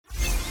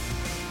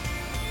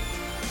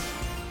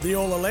The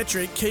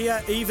all-electric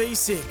Kia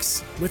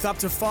EV6 with up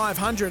to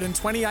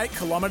 528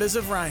 kilometres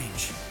of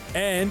range.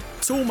 And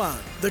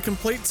Toolmart, the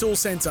complete tool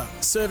centre,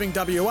 serving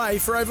WA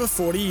for over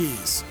 40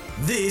 years.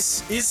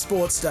 This is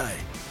Sports Day.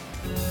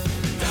 Don't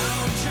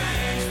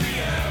change for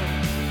you.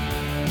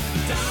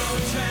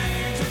 Don't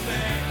change a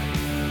thing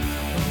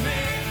for me.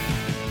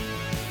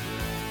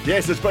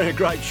 Yes, it's been a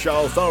great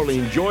show. Thoroughly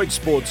enjoyed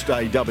Sports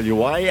Day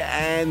WA,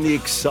 and the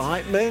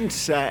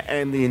excitement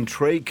and the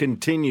intrigue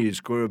continues.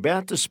 We're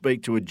about to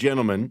speak to a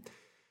gentleman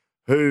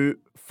who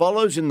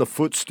follows in the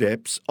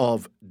footsteps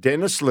of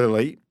Dennis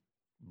Lilly,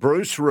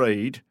 Bruce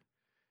Reid,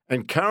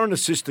 and current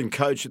assistant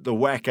coach at the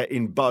WACA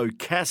in Bo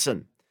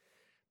Casson,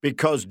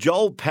 because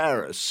Joel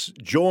Paris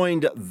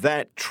joined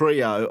that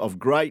trio of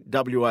great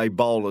WA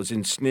bowlers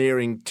in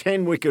snaring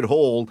 10-wicket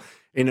haul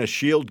in a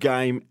Shield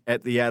game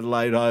at the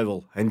Adelaide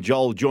Oval. And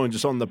Joel joins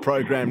us on the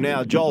program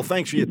now. Joel,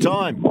 thanks for your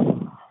time.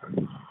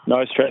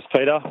 No stress,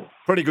 Peter.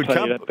 Pretty good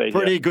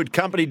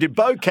company. Did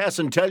Bo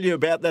Casson tell you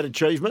about that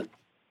achievement?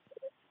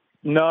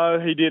 No,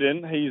 he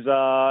didn't. He's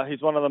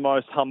one of the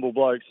most humble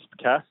blokes,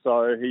 Cass.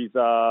 So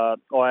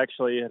I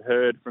actually had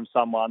heard from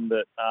someone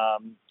that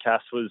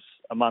Cass was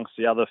amongst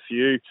the other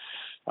few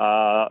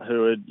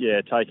who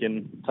had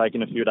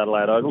taken a few at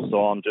Adelaide Oval.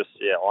 So I'm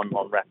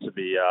wrapped to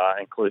be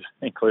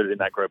included in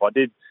that group. I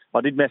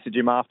did message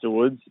him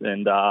afterwards,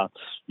 and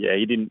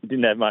he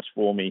didn't have much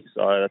for me.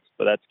 So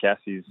that's Cass.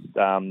 He's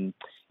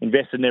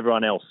invested in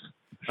everyone else.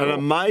 Sure. An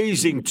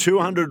amazing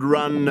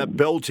 200-run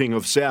belting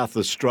of South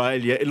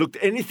Australia. It looked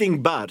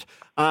anything but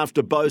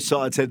after both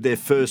sides had their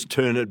first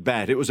turn at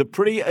bat. It was a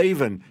pretty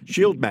even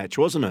Shield match,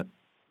 wasn't it?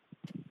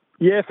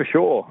 Yeah, for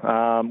sure.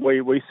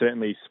 We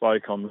certainly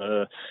spoke on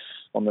the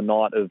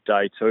night of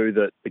day two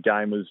that the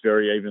game was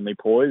very evenly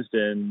poised,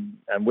 and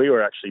we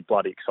were actually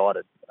bloody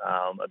excited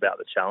about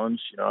the challenge.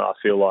 You know, I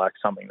feel like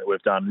something that we've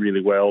done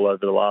really well over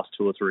the last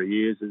 2 or 3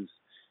 years is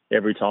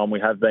every time we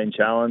have been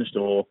challenged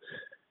or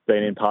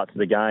been in parts of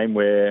the game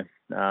where it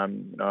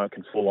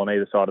can fall on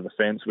either side of the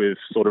fence, we've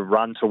sort of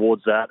run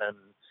towards that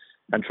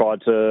and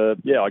tried to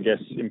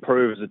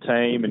improve as a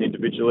team and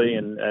individually,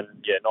 and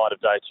night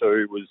of day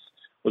two was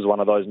one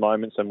of those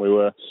moments, and we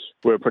were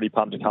pretty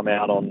pumped to come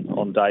out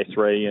on day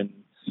three and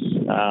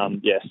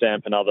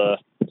stamp another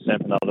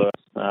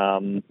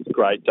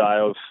great day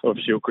of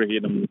Shield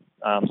cricket and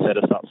set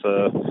us up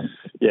for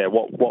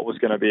what was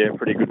going to be a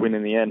pretty good win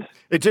in the end.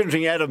 It's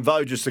interesting, Adam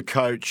Voges, the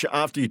coach,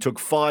 after he took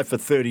 5 for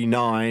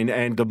 39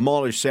 and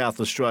demolished South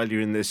Australia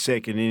in their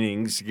second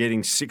innings,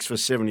 getting 6 for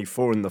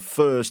 74 in the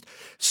first,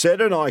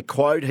 said, and I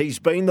quote, "He's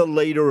been the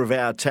leader of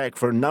our attack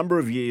for a number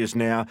of years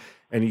now,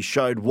 and he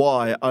showed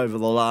why over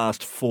the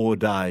last 4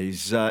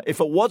 days. If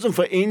it wasn't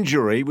for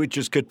injury, which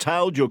has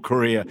curtailed your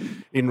career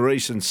in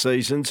recent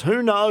seasons,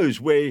 who knows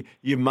where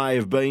you may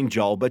have been,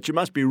 Joel, but you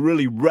must be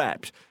really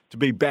rapt to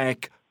be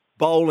back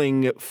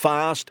bowling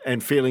fast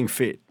and feeling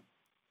fit."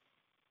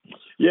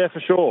 Yeah, for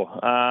sure.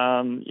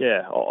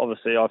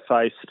 Obviously I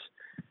faced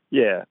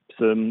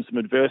some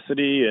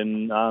adversity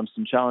and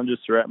some challenges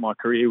throughout my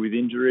career with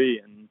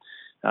injury, and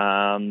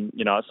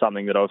it's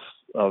something that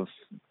I've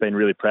been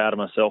really proud of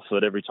myself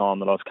that every time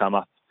that I've come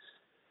up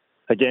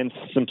against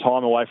some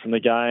time away from the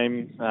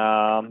game,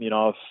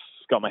 I've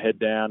got my head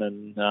down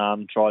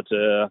and tried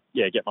to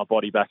get my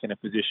body back in a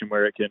position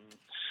where it can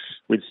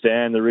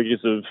withstand the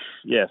rigours of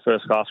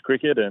first class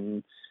cricket.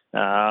 And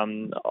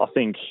I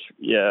think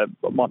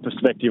my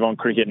perspective on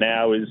cricket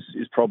now is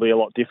probably a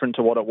lot different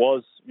to what it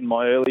was in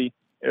my early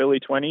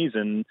 20s,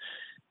 and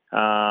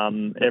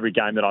every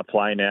game that I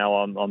play now,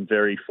 I'm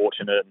very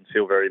fortunate and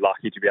feel very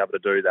lucky to be able to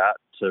do that,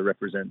 to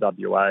represent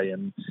WA.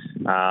 And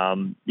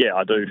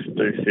I do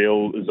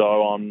feel as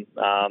though I'm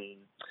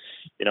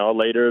a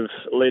leader of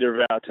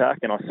our attack,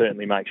 and I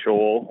certainly make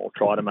sure, or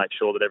try to make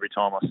sure, that every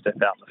time I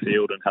step out in the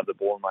field and have the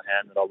ball in my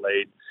hand, that I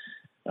lead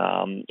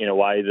in a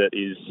way that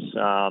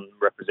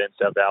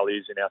represents our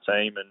values in our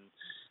team. And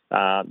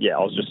I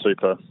was just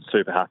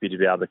super happy to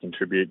be able to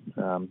contribute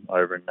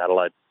over in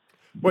Adelaide.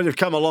 Well, you've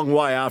come a long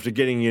way after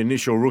getting your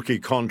initial rookie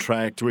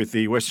contract with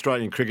the West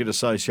Australian Cricket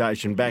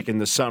Association back in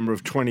the summer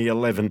of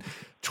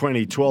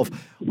 2011-2012.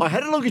 I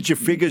had a look at your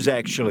figures,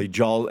 actually,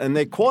 Joel, and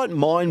they're quite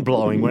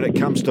mind-blowing when it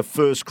comes to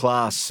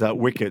first-class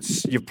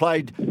wickets. You've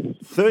played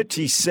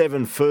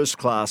 37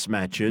 first-class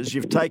matches.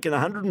 You've taken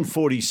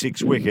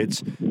 146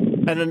 wickets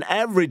and an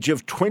average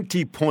of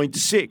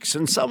 20.6.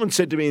 And someone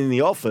said to me in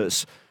the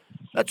office,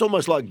 that's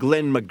almost like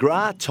Glenn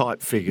McGrath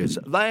type figures.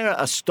 They are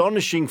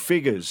astonishing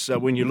figures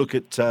when you look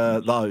at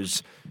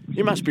those.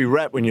 You must be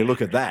rapt when you look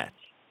at that.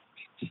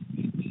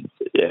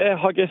 Yeah,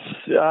 I guess,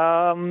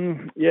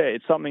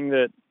 it's something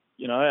that,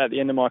 at the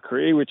end of my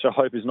career, which I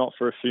hope is not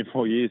for a few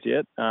more years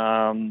yet,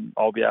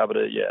 I'll be able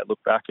to,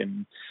 look back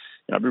and,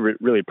 be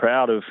really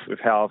proud of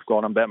how I've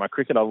gone about my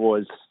cricket. I've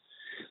always,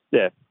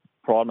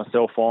 pride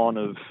myself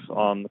on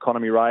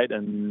economy rate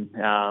and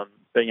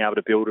being able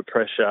to build a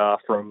pressure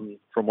from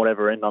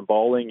whatever end I'm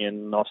bowling.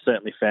 And I've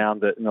certainly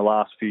found that in the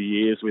last few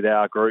years with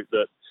our group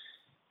that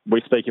we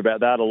speak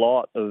about that a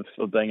lot, of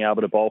being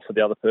able to bowl for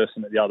the other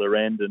person at the other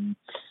end. And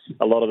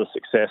a lot of the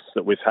success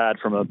that we've had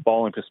from a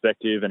bowling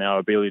perspective and our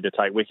ability to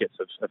take wickets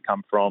have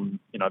come from,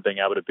 being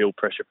able to build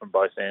pressure from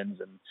both ends.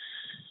 And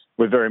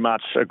we're very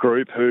much a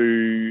group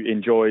who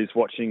enjoys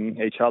watching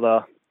each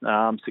other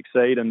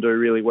succeed and do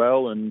really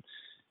well. And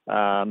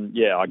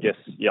I guess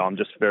I'm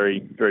just very,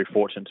 very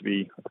fortunate to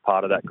be a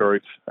part of that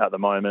group at the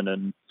moment.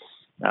 And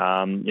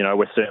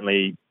we're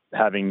certainly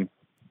having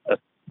a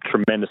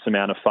tremendous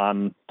amount of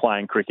fun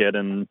playing cricket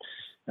and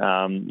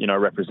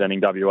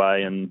representing WA,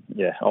 and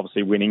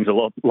obviously winning's a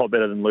lot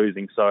better than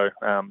losing. So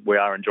we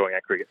are enjoying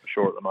our cricket for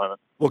sure at the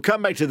moment. We'll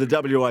come back to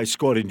the WA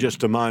squad in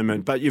just a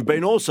moment, but you've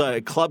been also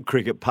a club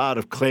cricket part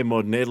of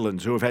Claremont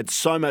Netherlands, who have had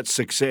so much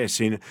success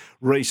in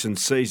recent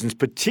seasons,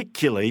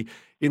 particularly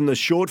in the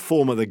short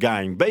form of the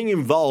game. Being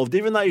involved,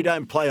 even though you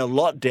don't play a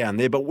lot down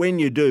there, but when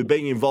you do,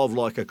 being involved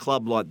like a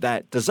club like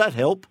that, does that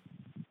help?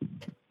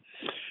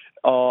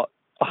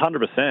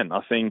 100%.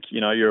 I think,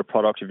 you're a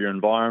product of your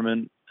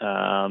environment.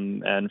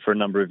 And for a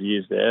number of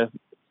years there,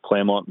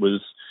 Claremont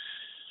was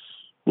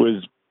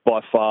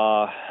by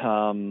far,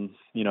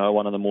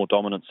 one of the more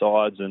dominant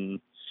sides, and,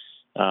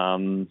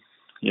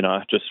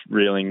 just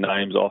reeling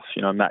names off,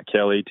 Matt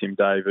Kelly, Tim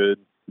David,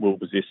 Will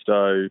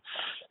Basisto,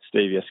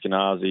 Stevie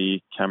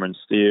Eskenazi, Cameron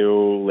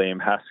Steele, Liam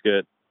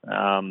Haskett,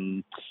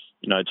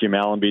 Jim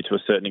Allenby to a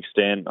certain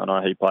extent. I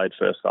know he played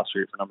first class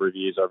cricket for a number of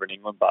years over in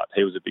England, but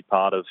he was a big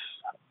part of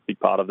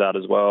that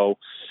as well.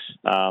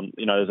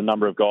 There's a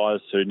number of guys,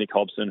 Nick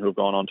Hobson, who have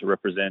gone on to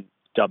represent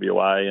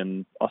WA,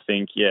 and I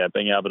think,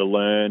 being able to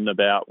learn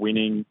about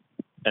winning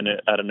and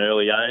at an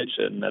early age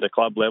and at a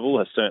club level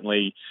has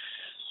certainly,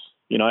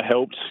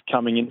 helped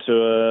coming into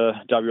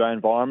a WA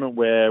environment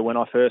where when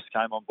I first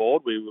came on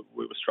board, we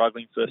were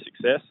struggling for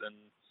success.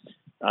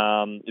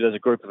 And there's a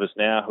group of us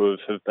now who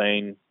have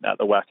been at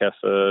the WACA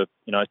for,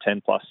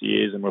 10 plus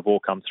years, and we've all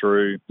come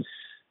through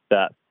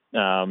that,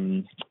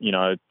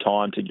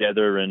 time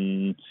together.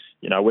 And,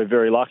 we're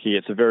very lucky.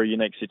 It's a very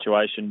unique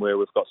situation where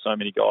we've got so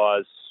many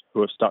guys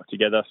who have stuck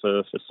together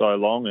for so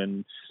long.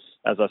 And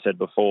as I said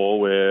before,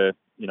 we're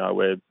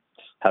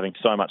having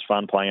so much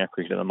fun playing our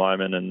cricket at the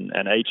moment,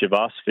 and each of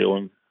us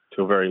feel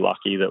very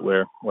lucky that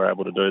we're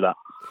able to do that.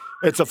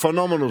 It's a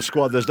phenomenal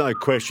squad, there's no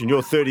question.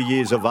 You're 30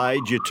 years of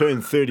age. You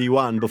turned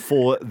 31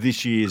 before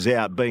this year's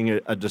out, being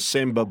a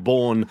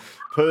December-born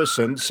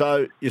person.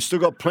 So you've still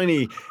got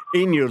plenty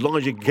in you as long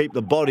as you can keep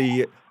the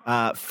body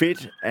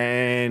fit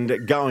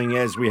and going,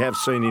 as we have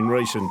seen in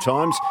recent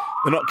times.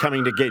 They're not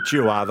coming to get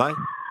you, are they?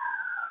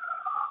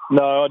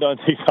 No, I don't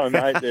think so,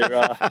 mate.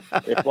 They're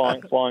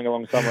flying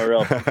along somewhere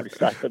else. I'm pretty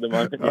safe at the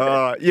moment. Yeah. All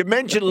right. You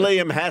mentioned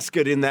Liam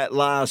Haskett in that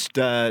last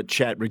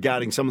chat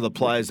regarding some of the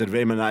players that have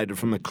emanated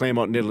from the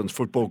Claremont Netherlands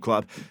Football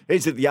Club.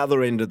 He's at the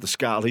other end of the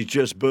scale. He's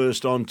just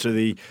burst onto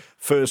the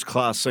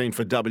first-class scene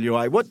for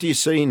WA. What do you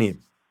see in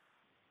him?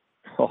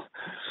 Oh,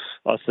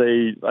 I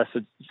see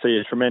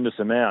a tremendous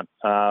amount.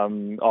 I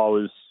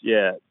was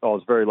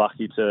very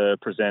lucky to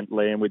present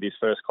Liam with his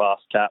first-class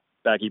cap,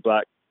 baggy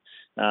black.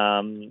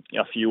 A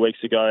few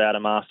weeks ago,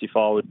 Adam asked if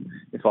I would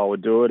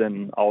do it,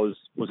 and I was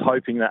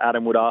hoping that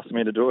Adam would ask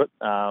me to do it.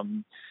 I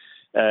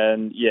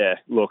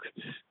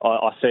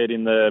said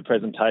in the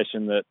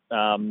presentation that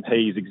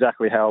he's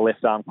exactly how a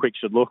left arm quick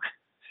should look.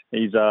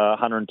 He's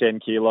 110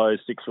 kilos,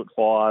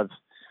 6'5",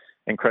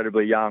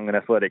 incredibly young and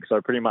athletic. So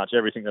pretty much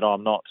everything that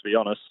I'm not, to be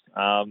honest.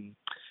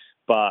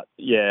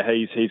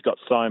 He's got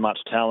so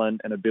much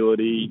talent and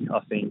ability.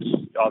 I think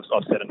I've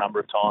said a number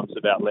of times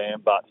about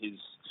Liam, but his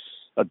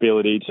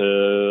ability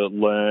to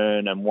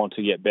learn and want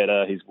to get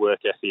better, his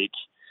work ethic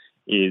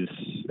is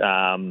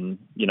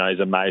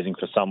amazing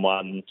for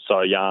someone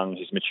so young,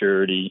 his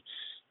maturity.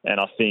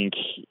 And I think,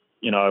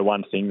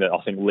 one thing that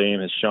I think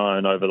Liam has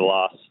shown over the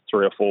last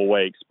 3 or 4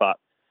 weeks, but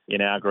in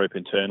our group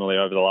internally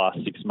over the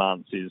last 6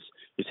 months is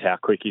how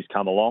quick he's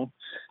come along.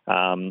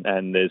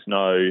 And there's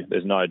no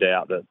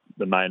doubt that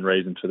the main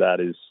reason for that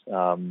is,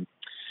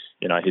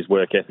 his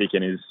work ethic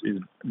and his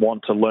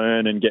want to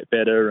learn and get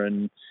better,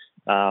 and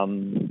the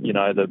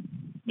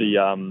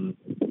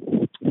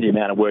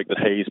amount of work that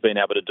he's been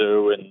able to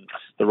do and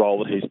the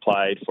role that he's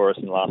played for us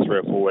in the last 3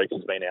 or 4 weeks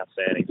has been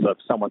outstanding. So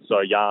for someone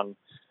so young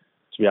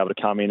to be able to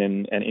come in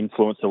and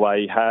influence the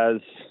way he has,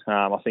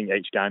 I think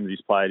each game that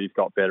he's played, he's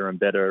got better and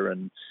better,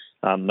 and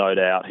no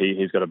doubt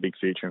he's got a big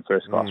future in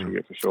first class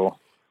cricket for sure.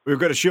 We've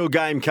got a Shield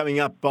game coming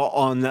up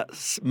on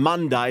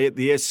Monday at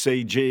the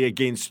SCG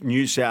against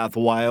New South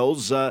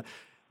Wales. The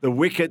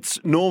wickets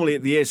normally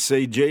at the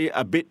SCG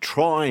a bit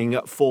trying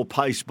for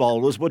pace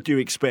bowlers. What do you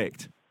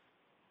expect?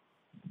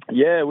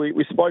 Yeah,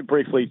 we spoke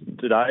briefly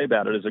today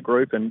about it as a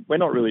group, and we're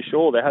not really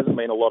sure. There hasn't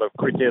been a lot of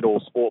cricket or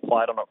sport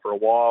played on it for a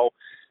while.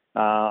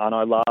 I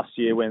know last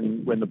year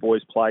when the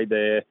boys played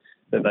there,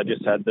 that they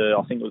just had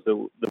I think it was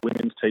the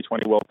Women's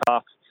T20 World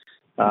Cup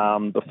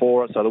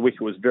before it. So the wicket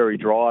was very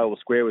dry, or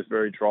the square was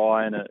very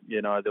dry, and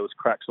there was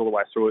cracks all the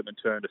way through it, and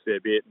it turned a fair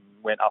bit and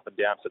went up and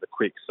down for the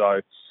quick.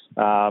 So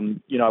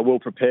we'll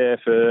prepare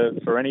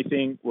for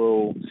anything.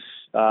 We'll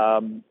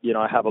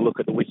have a look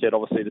at the wicket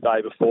obviously the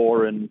day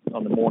before and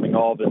on the morning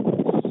of, and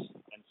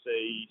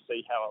see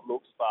how it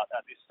looks. But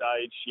at this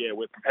stage, yeah,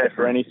 we're prepared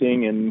for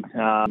anything, and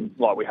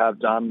like we have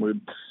done, we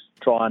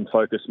try and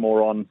focus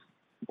more on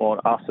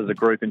us as a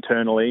group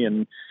internally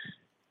and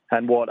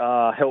what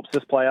helps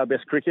us play our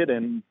best cricket,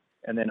 and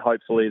then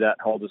hopefully that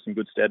holds us in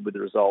good stead with the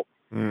result.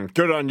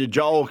 Good on you,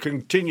 Joel.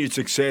 Continued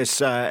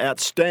success,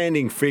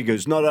 outstanding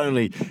figures, not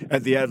only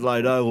at the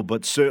Adelaide Oval,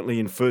 but certainly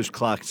in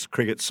first-class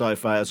cricket so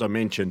far, as I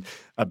mentioned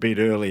a bit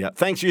earlier.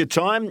 Thanks for your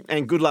time,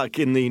 and good luck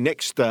in the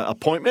next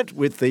appointment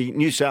with the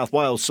New South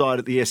Wales side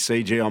at the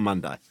SCG on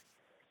Monday.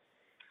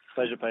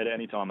 Pleasure, Peter.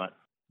 Anytime, mate.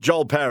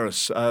 Joel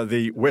Paris,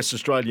 the West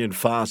Australian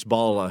fast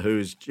bowler, who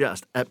is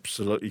just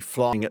absolutely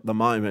flying at the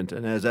moment.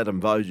 And as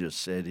Adam Voges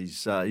said,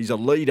 he's a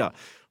leader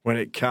when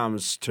it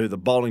comes to the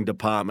bowling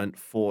department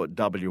for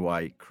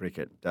WA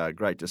cricket.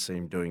 Great to see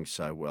him doing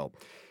so well.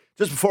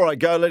 Just before I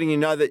go, letting you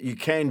know that you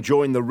can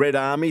join the Red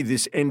Army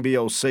this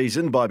NBL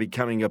season by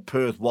becoming a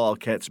Perth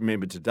Wildcats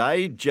member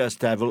today.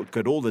 Just have a look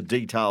at all the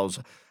details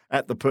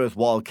at the Perth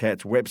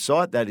Wildcats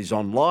website. That is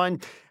online.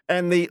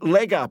 And the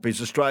Leg Up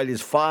is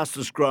Australia's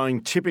fastest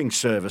growing tipping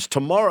service.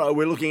 Tomorrow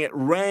we're looking at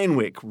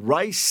Randwick,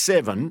 race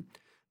 7,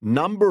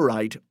 number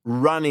 8,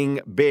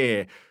 Running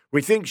Bear.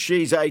 We think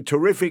she's a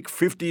terrific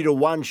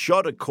 50-1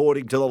 shot,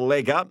 according to the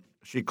Leg Up.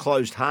 She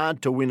closed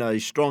hard to win a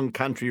strong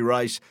country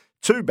race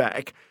 2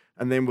 back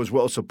and then was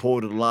well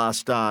supported last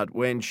start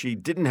when she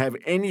didn't have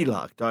any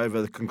luck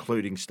over the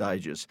concluding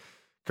stages.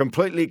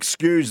 Completely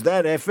excused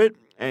that effort,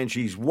 and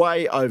she's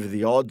way over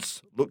the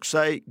odds. Looks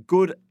a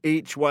good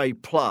each way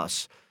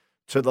plus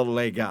to the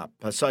Leg Up.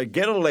 So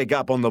get a leg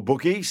up on the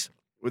bookies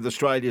with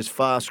Australia's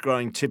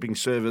fast-growing tipping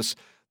service,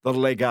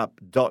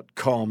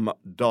 thelegup.com.au.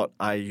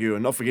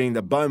 And not forgetting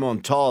that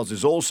Beaumont Tiles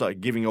is also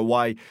giving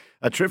away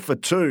a trip for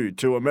 2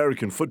 to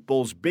American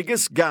football's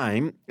biggest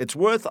game. It's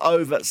worth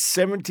over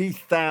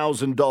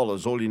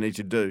 $70,000. All you need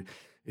to do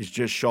is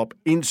just shop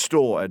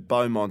in-store at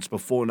Beaumont's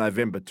before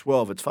November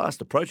 12. It's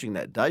fast approaching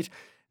that date,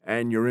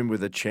 and you're in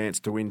with a chance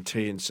to win.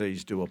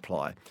 T&Cs do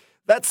apply.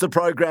 That's the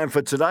program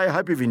for today. I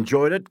hope you've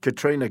enjoyed it.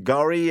 Katrina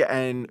Gorry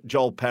and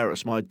Joel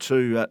Paris, my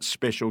 2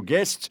 special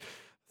guests.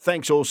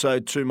 Thanks also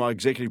to my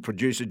executive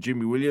producer,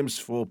 Jimmy Williams,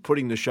 for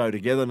putting the show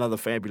together, another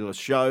fabulous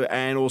show,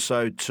 and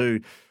also to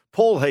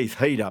Paul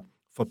Heath-Heater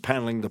for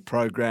panelling the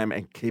program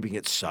and keeping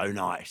it so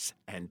nice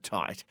and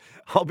tight.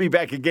 I'll be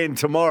back again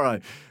tomorrow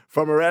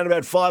from around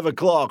about 5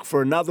 o'clock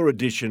for another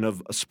edition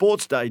of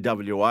Sports Day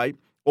WA,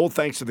 all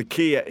thanks to the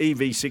Kia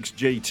EV6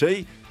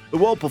 GT, the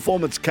World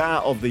Performance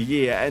Car of the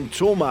Year, and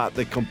Toolmart,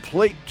 the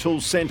complete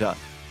tool centre,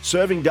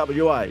 serving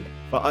WA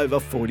for over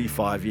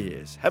 45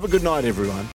 years. Have a good night, everyone.